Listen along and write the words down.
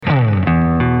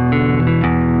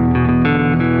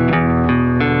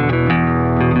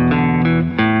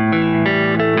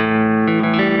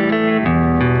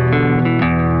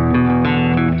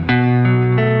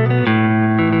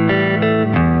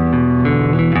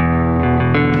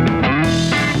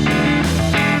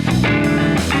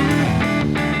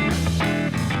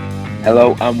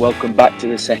Hello and welcome back to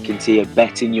the second tier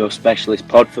betting your specialist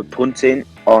pod for punting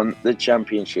on the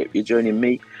championship. You're joining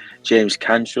me, James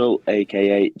Cantrell,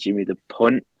 aka Jimmy the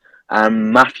Punt,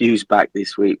 and Matthew's back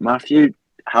this week. Matthew,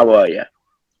 how are you?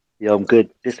 Yeah, I'm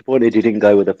good. Disappointed you didn't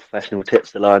go with a professional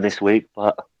tipster line this week,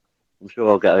 but I'm sure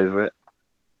I'll get over it.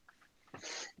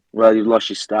 Well, you've lost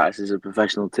your status as a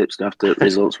professional tipster after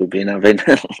results we've been having.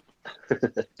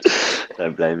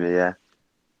 Don't blame me, yeah.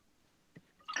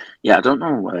 Yeah, I don't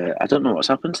know. I don't know what's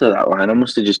happened to that line. I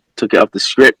must have just took it off the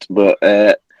script, but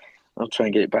I'll try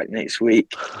and get it back next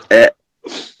week. Uh,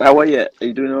 how are you? Are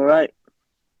you doing all right?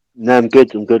 No, I'm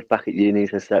good. I'm good. Back at uni,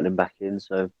 so settling back in.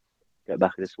 So get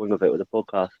back in the swing of it with the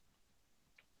podcast.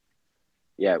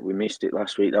 Yeah, we missed it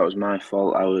last week. That was my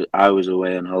fault. I was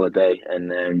away on holiday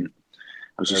and I was Where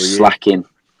were just you? slacking.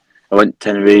 I went to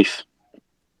Tenerife.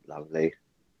 Lovely.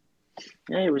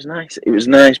 Yeah, it was nice. It was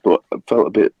nice, but I felt a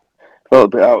bit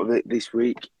out of it this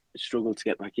week. Struggled to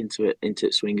get back into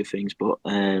the swing of things, but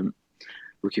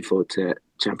looking forward to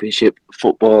Championship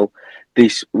football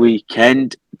this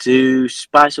weekend. To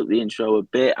spice up the intro a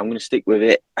bit, I'm going to stick with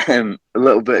it. A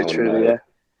little bit of Oh no.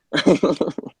 trivia.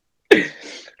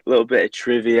 A little bit of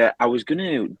trivia. I was going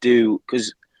to do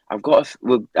because I've got.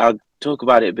 Well, I'll talk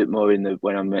about it a bit more in the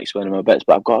when I'm explaining my bets,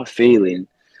 but I've got a feeling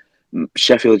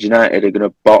Sheffield United are going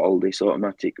to bottle this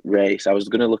automatic race. I was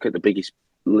going to look at the biggest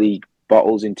league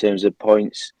bottles in terms of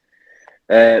points,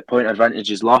 point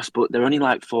advantages lost, but they're only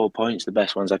like 4 points, the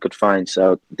best ones I could find.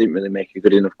 So didn't really make a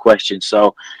good enough question.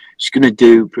 So just going to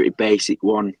do a pretty basic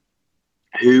one.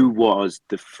 Who was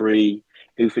the free?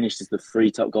 Who finished as the three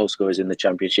top goal scorers in the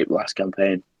Championship last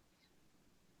campaign?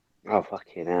 Oh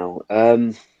fucking hell.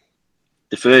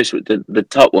 The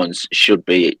top ones should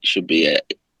be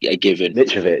a given.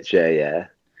 Mitrovic. Yeah, yeah. I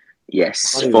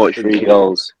Yes, can't even 43 think it.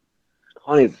 goals. I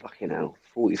can't even fucking hell.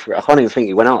 43. I can't even think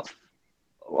he went up.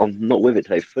 I'm not with it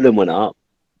today. Fulham went up.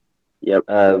 Yep.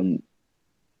 Um,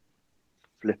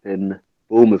 Flipping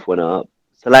Bournemouth went up.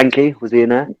 Solanke was he in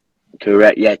there?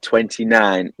 Correct. Yeah,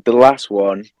 29. The last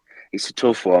one, it's a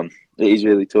tough one. It is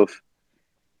really tough.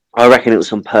 I reckon it was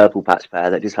some purple patch player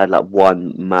that just had like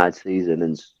one mad season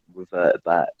and reverted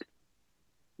back.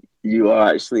 You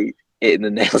are actually hitting the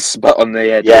nail spot on the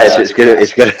head with Yeah, so that.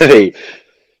 it's gonna be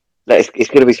like it's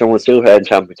gonna be someone still in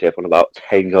championship on about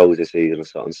 10 goals this season or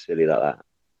something silly like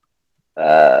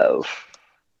that.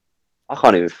 I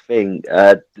can't even think.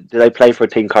 Do they play for a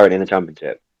team currently in the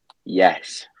championship?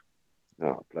 Yes.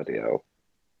 Oh bloody hell!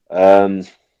 Um,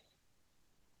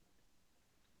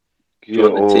 Do you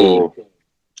want the team? oh,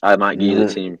 I might give you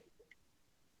the team.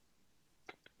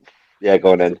 yeah,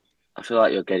 go on I feel, then. I feel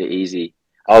like you'll get it easy.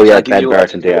 Oh Shall yeah, I give Ben you?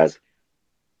 Brereton Diaz.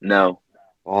 No.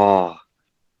 Oh,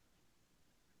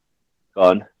 go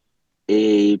on.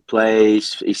 He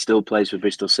plays. He still plays for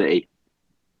Bristol City.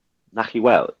 Naki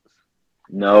Wells.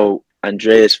 No.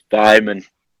 Andreas Weimann,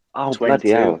 Oh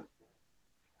bloody 22. hell!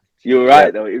 You were Yeah,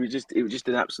 right though. It was just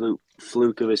an absolute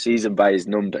fluke of a season by his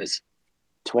numbers.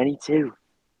 22.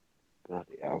 bloody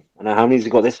hell! I know how many's he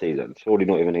got this season? Surely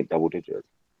not even in double digits.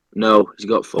 No, he's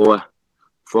got four.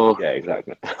 Four. Yeah,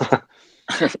 exactly.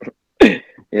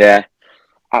 Yeah,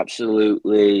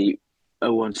 absolutely.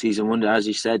 A one season wonder, as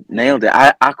you said, nailed it.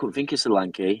 I couldn't think of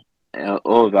Solanke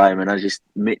or Vyman. I just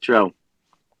Mitro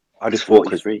I just thought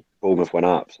because 43. Bournemouth went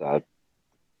up, so I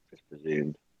just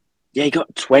presumed. Yeah, he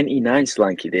got 29.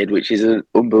 Solanke did, which is an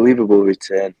unbelievable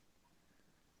return.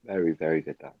 Very, very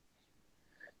good that.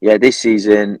 Yeah, this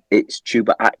season it's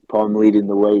Chuba Akpom leading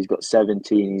the way. He's got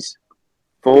 17. He's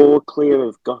four clear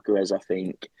of Gokares, I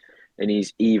think, and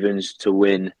he's evens to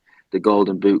win the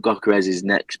Golden Boot. Gokares is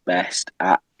next best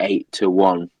at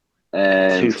 8-1.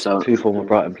 Two So two former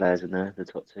Brighton players in there, the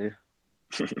top two.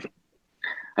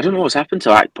 I don't know what's happened to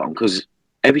Akpom because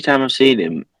every time I've seen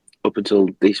him up until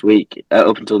this week,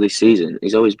 up until this season,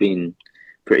 he's always been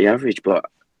pretty average. But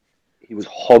He was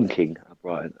honking at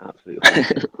Brighton, absolutely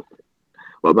honking.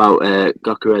 what about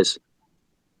Gokares?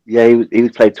 Yeah, he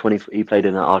was played 20. He played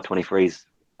in the R23s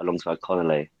alongside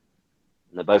Connolly,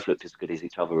 and they both looked as good as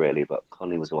each other really. But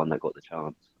Connolly was the one that got the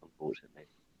chance, unfortunately.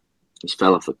 He's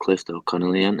fell off a cliff though,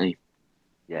 Connolly, hasn't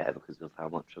Yeah, because of how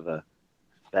much of a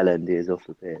bell end he is off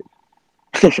the pitch.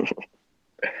 he?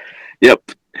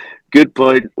 Yep. Good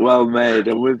point. Well made.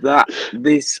 And with that,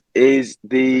 this is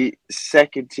the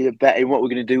second tier betting. What we're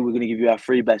going to do, we're going to give you our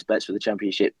three best bets for the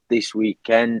championship this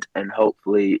weekend and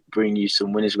hopefully bring you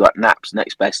some winners. We've got Naps,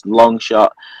 next best, long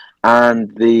shot,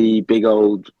 and the big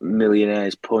old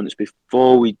millionaires punts.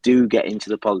 Before we do get into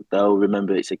the pod, though,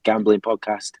 remember it's a gambling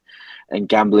podcast and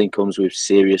gambling comes with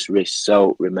serious risks.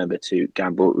 So remember to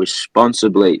gamble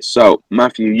responsibly. So,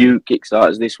 Matthew, you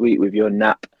kickstarters this week with your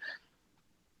Nap.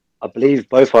 I believe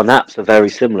both our naps are very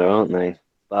similar, aren't they?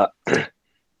 But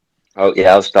oh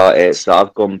yeah, I'll start it. So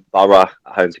I've gone Borough at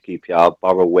home to QPR,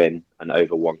 Borough win and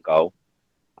over 1 goal,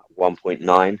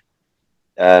 1.9.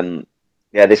 Um,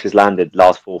 yeah, this has landed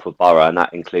last four for Borough, and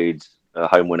that includes a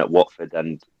home win at Watford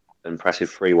and an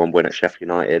impressive 3-1 win at Sheffield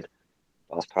United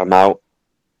last time out.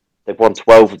 They've won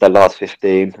 12 of their last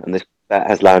 15, and this bet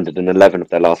has landed in 11 of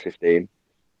their last 15.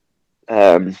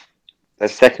 Um, they're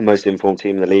second most informed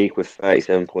team in the league with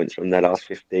 37 points from their last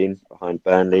 15, behind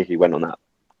Burnley, who went on that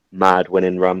mad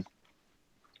winning run.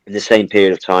 In the same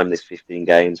period of time, this 15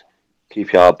 games,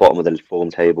 QPR bottom of the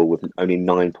form table with only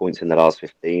 9 points in their last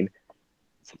 15.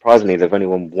 Surprisingly, they've only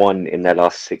won one in their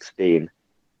last 16,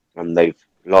 and they've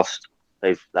lost.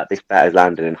 They've that this bet has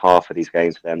landed in half of these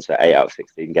games for them, so 8 out of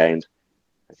 16 games.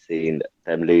 I've seen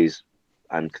them lose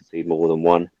and concede more than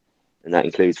one, and that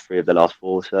includes three of the last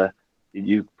four. So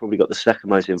you probably got the second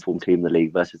most informed team in the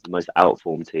league versus the most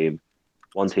outformed team.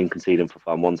 One team conceding for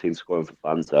fun, one team scoring for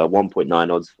fun. So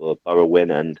 1.9 odds for Borough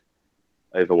win and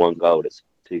over 1 goal. It's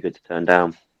too good to turn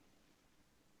down.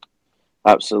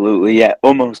 Absolutely, yeah.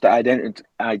 Almost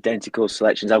identical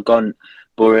selections. I've gone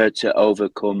Borough to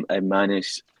overcome a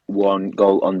 -1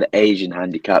 goal on the Asian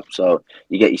handicap. So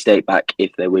you get your stake back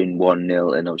if they win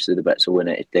 1-0, and obviously the bet's a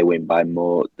winner if they win by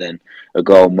more than a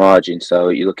goal margin. So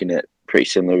you're looking at pretty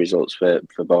similar results for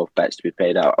both bets to be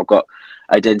paid out. I've got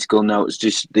identical notes.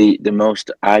 Just the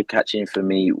most eye catching for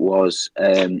me was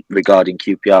regarding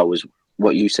QPR was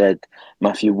what you said,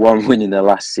 Matthew. One win in the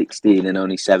last 16 and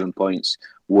only 7 points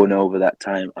won over that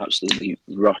time. Absolutely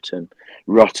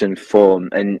rotten form.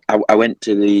 And I went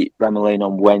to the Bramall Lane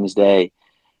on Wednesday.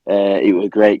 It was a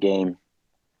great game.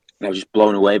 I was just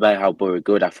blown away by how Borough were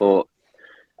good. I thought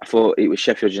it was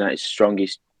Sheffield United's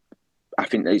strongest. I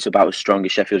think it's about as strong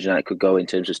as Sheffield United could go in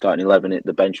terms of starting 11.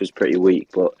 The bench was pretty weak,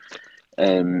 but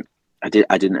um, I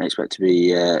didn't expect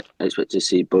to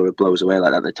see Borough blows away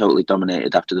like that. They totally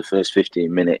dominated after the first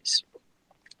 15 minutes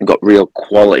and got real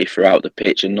quality throughout the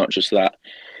pitch, and not just that,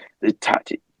 the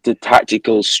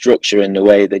tactical structure and the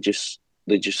way they just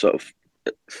sort of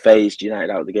phased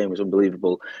United out of the game was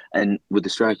unbelievable. And with the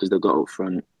strikers they've got up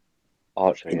front,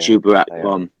 Archer, in yeah, Chuba they are.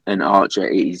 Akpom and Archer,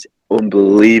 it is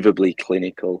unbelievably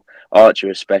clinical. Archer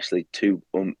especially, two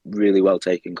really well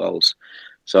taken goals.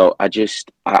 So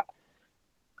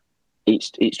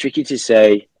it's tricky to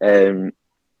say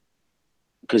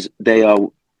because they are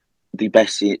the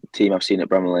best team I've seen at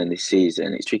Bramall Lane this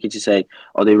season. It's tricky to say,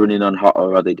 are they running on hot,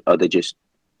 or are they just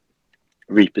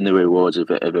reaping the rewards of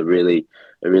a really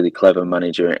clever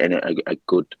manager and a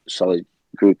good solid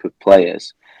group of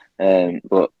players.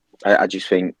 But I just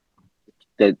think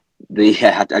that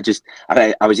yeah,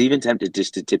 I was even tempted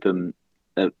just to tip them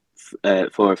at 4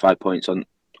 or 5 points on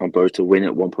Borough to win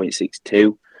at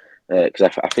 1.62 because I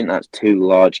think that's too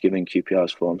large given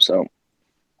QPR's form. So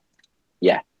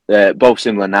yeah, both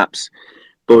similar naps.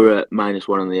 Borough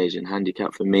 -1 on the Asian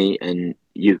handicap for me, and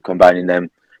you combining them.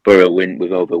 Borough win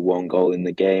with over 1 goal in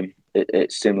the game.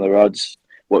 It's similar odds.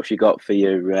 What have you got for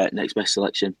your next best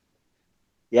selection?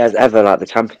 Yeah, as ever, like the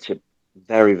championship,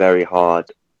 very, very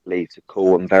hard league to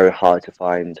call and very hard to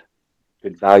find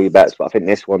good value bets. But I think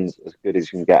this one's as good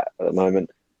as you can get at the moment.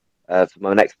 For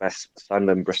my next best,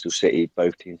 Sunderland, Bristol City,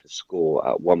 both teams to score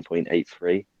at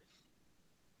 1.83.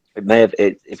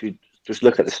 If you just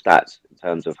look at the stats in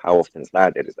terms of how often it's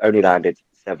landed, it's only landed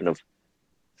 7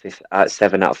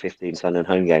 out of 15 Sunderland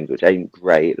home games, which ain't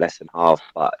great, less than half,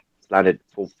 but it's landed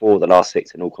for four of the last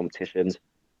six in all competitions.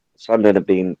 Sunderland have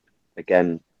been,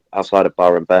 again, outside of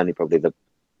Borough and Burnley, probably the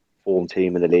form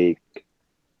team in the league.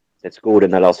 They've scored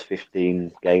in their last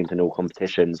 15 games in all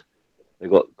competitions. They've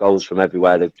got goals from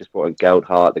everywhere. They've just brought in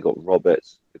Geldhart. They've got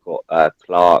Roberts. They've got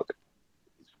Clark.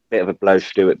 Bit of a blow,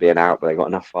 Stewart being out, but they've got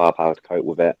enough firepower to cope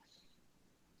with it.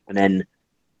 And then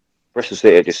Bristol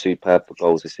City are just superb for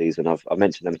goals this season. I've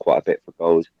mentioned them quite a bit for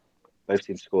goals. Both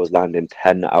team scores landing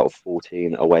 10 out of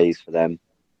 14 aways for them.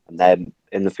 And then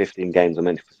in the 15 games I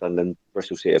mentioned for Sunderland,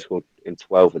 Bristol City have scored in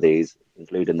 12 of these,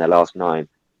 including their last nine.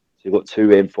 So you've got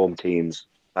two informed teams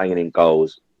banging in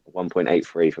goals,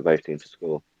 1.83 for both teams to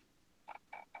score.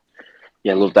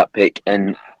 Yeah, love that pick,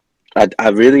 and I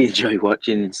really enjoy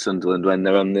watching Sunderland when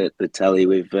they're on the telly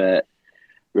with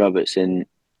Robertson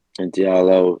and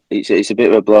Diallo. It's a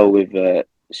bit of a blow with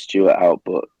Stewart out,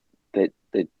 but they,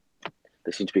 they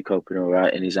they seem to be coping all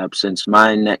right in his absence.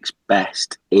 My next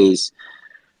best is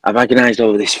I've agonised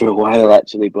over this for a while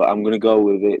actually, but I'm going to go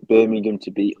with it. Birmingham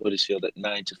to beat Huddersfield at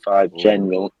 9-5 Ooh.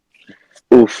 general.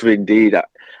 Oof, indeed.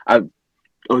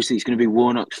 Obviously, it's going to be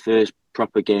Warnock's first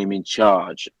proper game in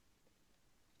charge.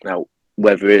 Now,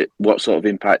 what sort of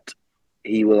impact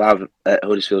he will have at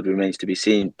Huddersfield remains to be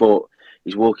seen. But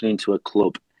he's walking into a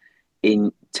club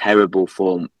in terrible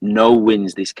form. No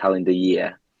wins this calendar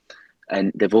year,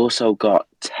 and they've also got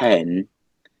 10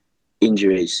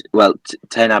 injuries. Well,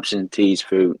 10 absentees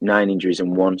through 9 injuries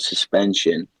and 1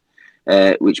 suspension,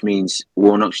 which means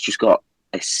Warnock's just got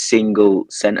a single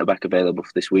centre back available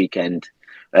for this weekend.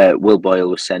 Will Boyle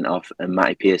was sent off, and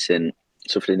Matty Pearson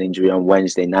suffered an injury on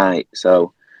Wednesday night.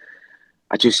 So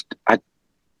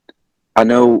I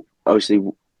know obviously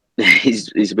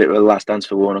he's a bit of a last dance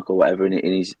for Warnock or whatever, and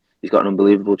he's got an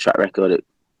unbelievable track record at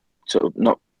sort of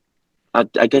not.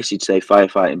 I guess you'd say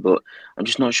firefighting, but I'm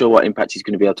just not sure what impact he's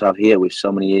going to be able to have here with so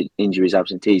many injuries,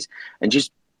 absentees, and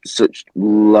just such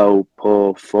low,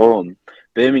 poor form.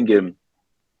 Birmingham,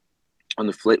 on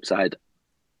the flip side,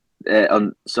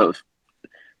 on sort of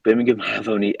Birmingham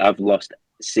have lost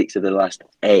 6 of the last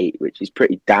 8, which is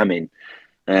pretty damning,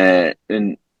 and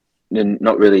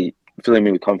not really filling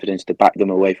me with confidence to back them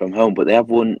away from home. But they have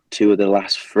won 2 of the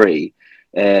last 3.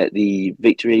 The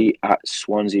victory at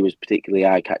Swansea was particularly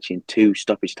eye-catching. 2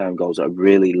 stoppage time goals, a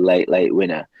really late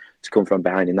winner to come from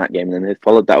behind in that game. And then they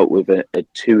followed that up with a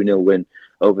 2-0 win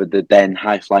over the then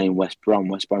high-flying West Brom.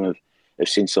 West Brom have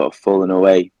since sort of fallen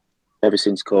away ever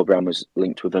since Cole Brown was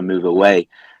linked with a move away.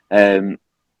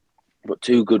 But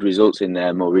 2 good results in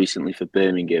there more recently for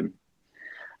Birmingham.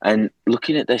 And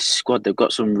looking at their squad, they've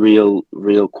got some real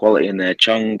quality in there.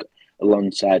 Chong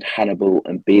alongside Hannibal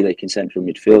and Bielik in central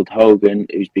midfield. Hogan,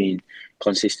 who's been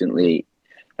consistently,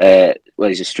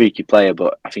 he's a streaky player,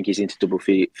 but I think he's into double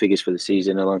figures for the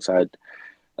season alongside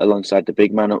the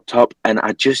big man up top. And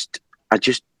I just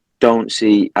don't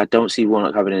see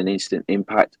Warnock having an instant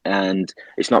impact. And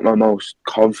it's not my most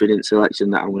confident selection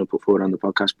that I'm going to put forward on the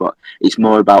podcast, but it's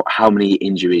more about how many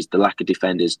injuries, the lack of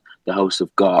defenders the hosts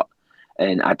have got.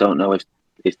 And I don't know if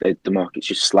the market's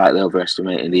just slightly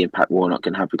overestimating the impact Warnock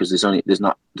can have, because there's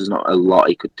not a lot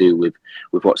he could do with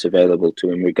what's available to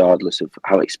him, regardless of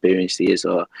how experienced he is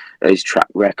or his track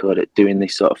record at doing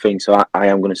this sort of thing. So I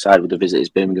am going to side with the visitors,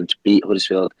 Birmingham, to beat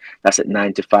Huddersfield. That's at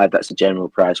 9-5. That's the general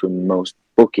price with most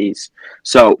bookies.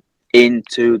 So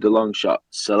into the long shot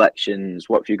selections.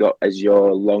 What have you got as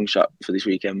your long shot for this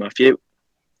weekend, Matthew?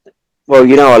 Well,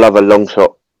 I love a long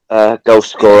shot goal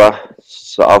scorer.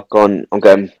 So I'm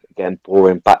going again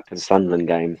boring back to the Sunderland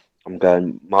game. I'm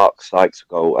going Mark Sykes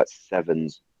goal at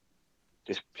 7s,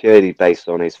 just purely based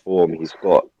on his form. He's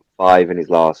got 5 in his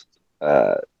last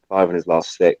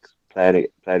 6. Playing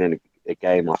in a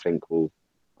game, I think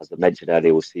as I mentioned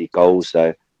earlier, we'll see goals.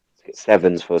 So to get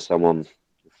 7s for someone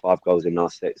with 5 goals in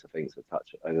last 6, I think it's a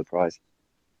touch overpriced.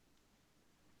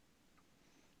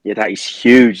 Yeah, that is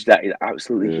huge. That is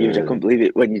absolutely huge. I couldn't believe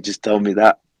it when you just told me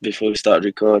that before we started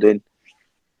recording.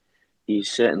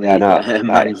 He's certainly a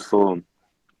man in form.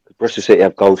 Bristol City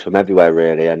have goals from everywhere,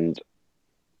 really, and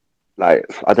I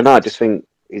don't know. I just think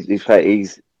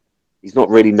he's not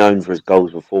really known for his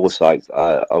goals with foresight.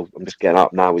 I'm just getting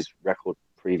up now his record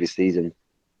previous season.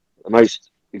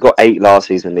 He got 8 last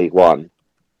season in League One.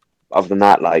 Other than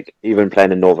that, even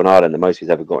playing in Northern Ireland, the most he's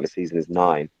ever got in a season is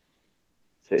 9.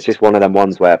 So it's just one of them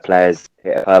ones where players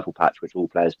hit a purple patch, which all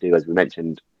players do, as we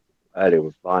mentioned earlier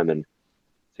with Lyman.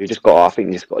 So I think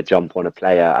you just got to jump on a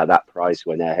player at that price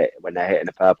when they're hitting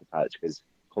a purple patch, because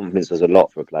confidence does a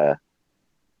lot for a player.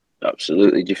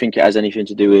 Absolutely. Do you think it has anything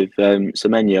to do with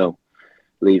Semenyo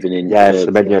leaving in? Yeah,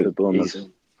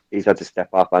 Semenyo, he's had to step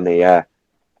up, and the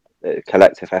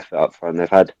collective effort up front. They've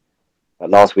had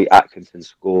last week Atkinson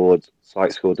scored,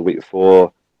 Sykes scored the week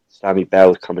before, Sammy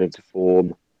Bell's coming into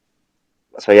form.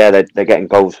 So yeah, they're getting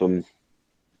goals from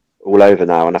all over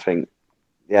now, and I think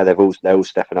they're all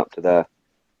stepping up to the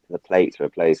plate to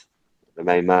replace the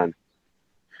main man.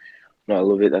 No, I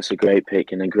love it. That's a great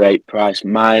pick and a great price.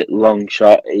 My long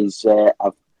shot is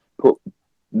I've put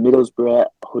Middlesbrough,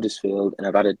 Huddersfield, and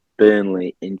I've added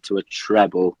Burnley into a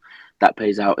treble. That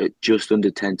pays out at just under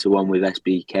 10-1 with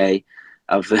SBK.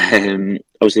 I've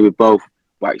obviously we've both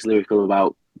waxed lyrical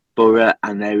about Borough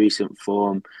and their recent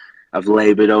form. I've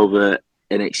laboured over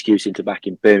an excuse into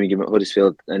backing Birmingham at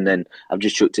Huddersfield, and then I've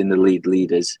just chucked in the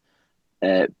leaders,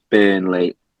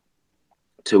 Burnley,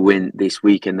 to win this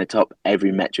weekend. They top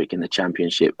every metric in the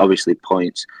Championship. Obviously,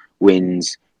 points,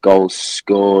 wins, goals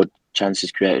scored,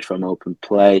 chances created from open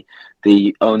play.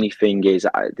 The only thing is,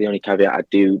 the only caveat I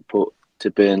do put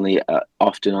to Burnley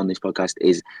often on this podcast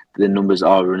is the numbers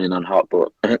are running on hot,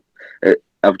 but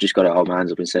I've just got to hold my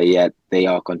hands up and say, yeah, they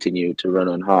are continuing to run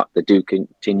on hot. They do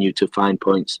continue to find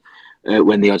points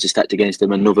when the odds are stacked against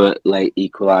them. Another late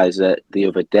equaliser the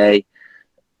other day.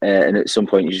 And at some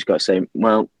point, you just got to say,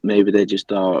 well, maybe they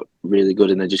just are really good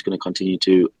and they're just going to continue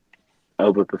to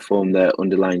overperformed their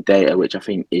underlying data, which I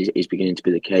think is beginning to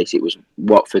be the case. It was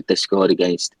Watford they scored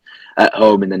against at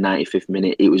home in the 95th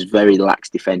minute. It was very lax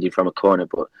defending from a corner,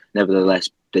 but nevertheless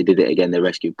they did it again. They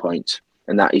rescued points,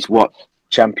 and that is what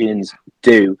champions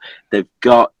do. They've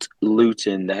got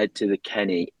Luton. They head to the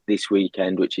Kenny this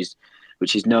weekend, which is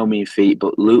no mean feat.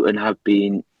 But Luton have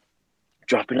been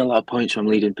dropping a lot of points from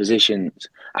leading positions.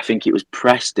 I think it was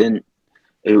Preston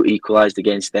who equalised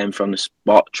against them from the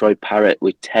spot. Troy Parrott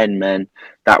with 10 men.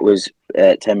 That was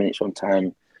 10 minutes one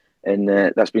time. And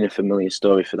that's been a familiar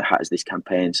story for the Hatters this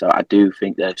campaign. So I do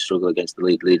think their struggle against the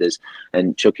league leaders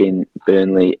and chucking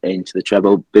Burnley into the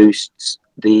treble boosts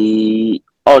the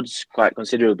odds quite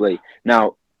considerably.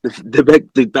 Now,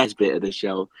 the best bit of the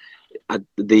show,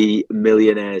 the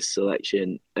millionaires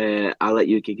selection. I'll let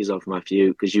you kick us off,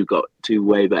 Matthew, because you've got two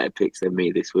way better picks than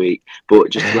me this week.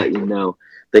 But just to let you know,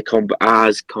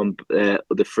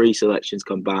 the three selections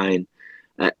combine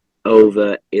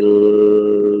over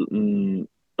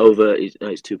over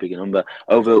it's too big a number,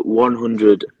 over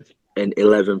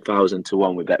 111,000 to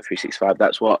 1 with Bet365.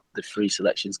 That's what the three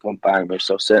selections combine with,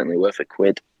 so certainly worth a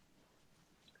quid.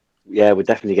 Yeah, we're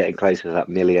definitely getting closer to that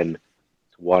million to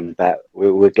one bet.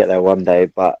 We'll get there one day.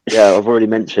 But yeah, I've already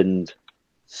mentioned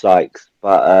Sykes,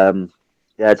 but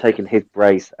yeah, taking his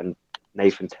brace and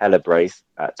Nathan Teller brace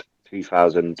at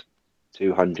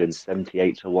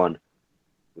 2,278 to 1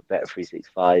 with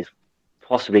Bet365.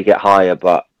 Possibly get higher,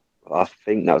 but I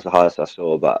think that was the highest I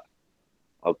saw, but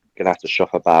I'm gonna have to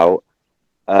shop about.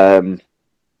 But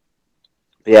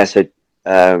yeah, so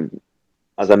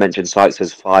as I mentioned, Sykes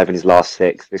has 5 in his last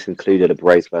 6. This included a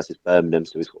brace versus Birmingham,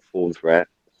 so he's got form for it.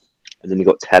 And then you've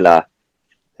got Teller,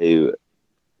 who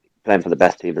playing for the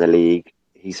best team in the league.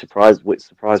 Which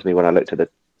surprised me when I looked at the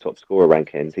top scorer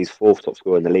rankings. He's 4th top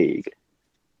scorer in the league.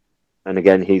 And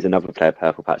again, he's another player,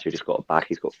 Purple Patch, who just got back.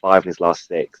 He's got 5 in his last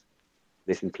 6.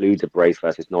 This includes a brace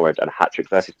versus Norwich and a hat trick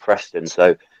versus Preston.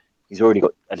 So he's already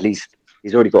got a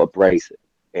brace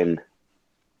in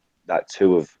that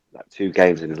two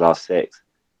games in his last 6.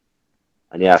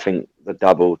 And yeah, I think the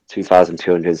double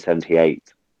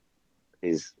 2,278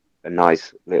 is a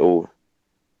nice little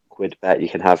quid bet you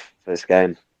can have for this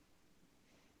game.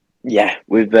 Yeah,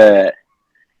 with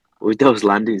those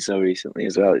landing so recently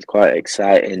as well, it's quite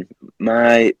exciting.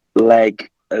 My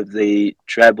leg of the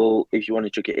treble, if you want to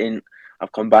chuck it in,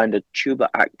 I've combined a Chuba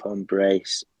Akpom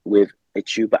brace with a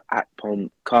Chuba Akpom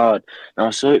card. Now,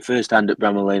 I saw it firsthand at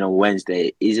Bramall Lane on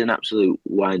Wednesday. He's an absolute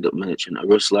wind-up merchant, a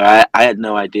rustler. I had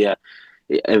no idea.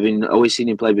 I've always seen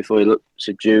him play before. He looked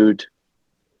subdued,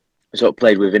 sort of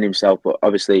played within himself, but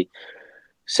obviously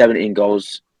 17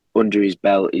 goals under his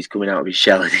belt. He's coming out of his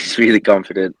shell and he's really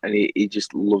confident, and he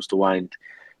just loves to wind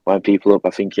people up. I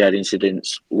think he had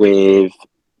incidents with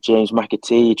James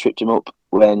McAtee. He tripped him up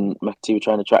when McAtee was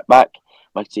trying to track back.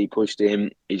 McAtee pushed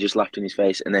him. He just laughed in his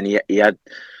face, and then he had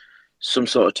some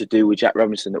sort of to do with Jack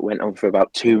Robinson that went on for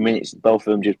about 2 minutes. Both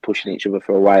of them just pushing each other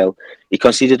for a while. He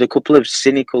conceded a couple of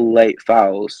cynical late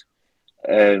fouls.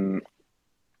 But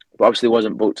obviously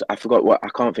wasn't booked. I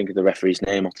can't think of the referee's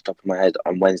name off the top of my head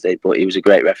on Wednesday, but he was a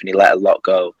great ref and he let a lot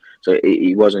go. So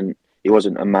he wasn't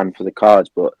a man for the cards,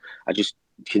 but I just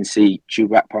can see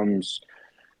Chuba Akpom's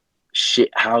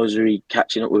shithousery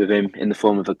catching up with him in the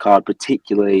form of a card,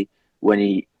 particularly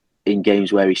when in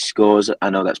games where he scores. I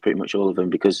know that's pretty much all of them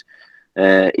because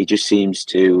he just seems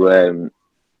to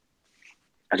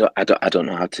I don't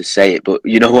know how to say it, but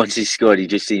once he scored, he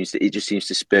just seems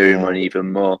to spur him on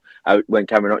even more. When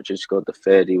Cameron Ochen scored the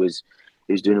third, he was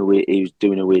doing a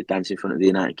weird dance in front of the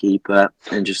United keeper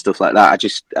and just stuff like that. I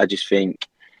just think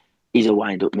he's a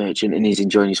wind up merchant and he's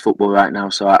enjoying his football right now.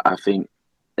 So I think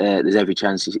there's every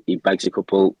chance he bags a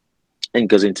couple and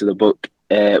goes into the book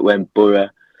when Borough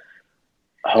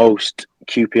host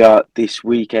QPR this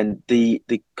weekend. The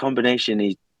combination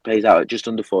is pays out at just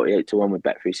under 48 to 1 with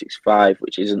Bet365,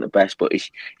 which isn't the best, but if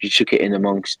you chuck it in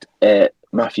amongst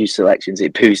Matthew's selections,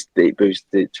 it boosts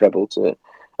the treble to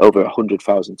over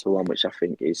 100,000 to 1, which I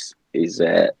think is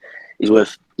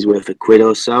worth a quid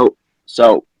or so.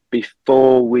 So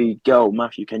before we go,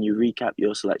 Matthew, can you recap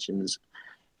your selections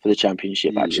for the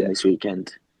championship action this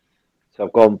weekend? So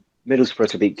I've gone Middlesbrough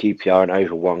to beat QPR and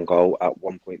over 1 goal at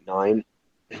 1.9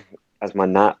 as my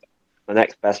nap. My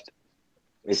next best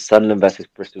is Sunderland versus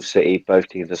Bristol City, both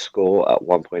teams to score at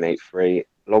 1.83.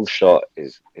 Long shot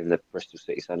is in the Bristol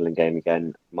City Sunderland game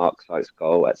again. Mark Sykes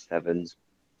goal at 7s.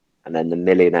 And then the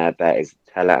millionaire bet is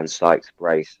Teller and Sykes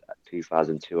brace at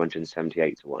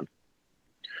 2,278 to 1.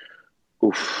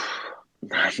 Oof.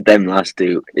 Them last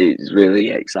two, it's really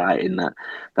exciting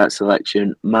that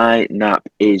selection. My nap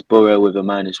is Borough with a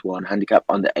 -1 handicap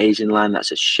on the Asian line.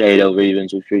 That's a shade over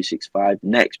evens with 365.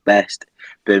 Next best,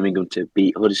 Birmingham to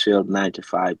beat Huddersfield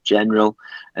 9-5 general,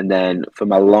 and then for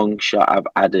my long shot, I've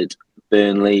added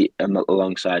Burnley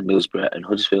alongside Middlesbrough and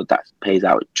Huddersfield. That pays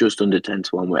out just under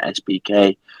 10-1 with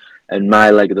SBK. And my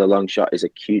leg of the long shot is a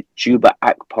Chuba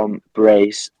Akpom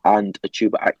brace and a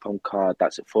Chuba Akpom card.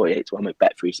 That's at 48-1 with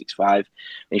Bet365. And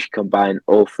if you combine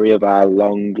all three of our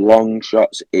long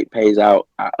shots, it pays out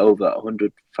at over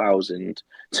 100,000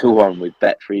 to 1 with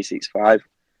Bet365.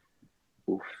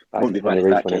 Oof. That's Wouldn't a be bad funny if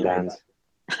that refund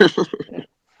of came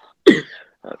in. Dan's.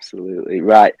 Absolutely.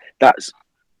 Right. That's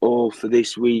all for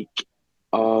this week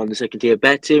on the second tier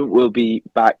betting. We'll be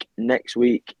back next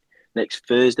week, next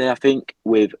Thursday, I think,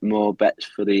 with more bets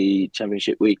for the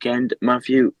championship weekend.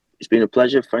 Matthew, it's been a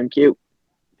pleasure. Thank you.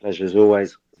 Pleasure as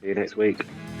always. See you next week.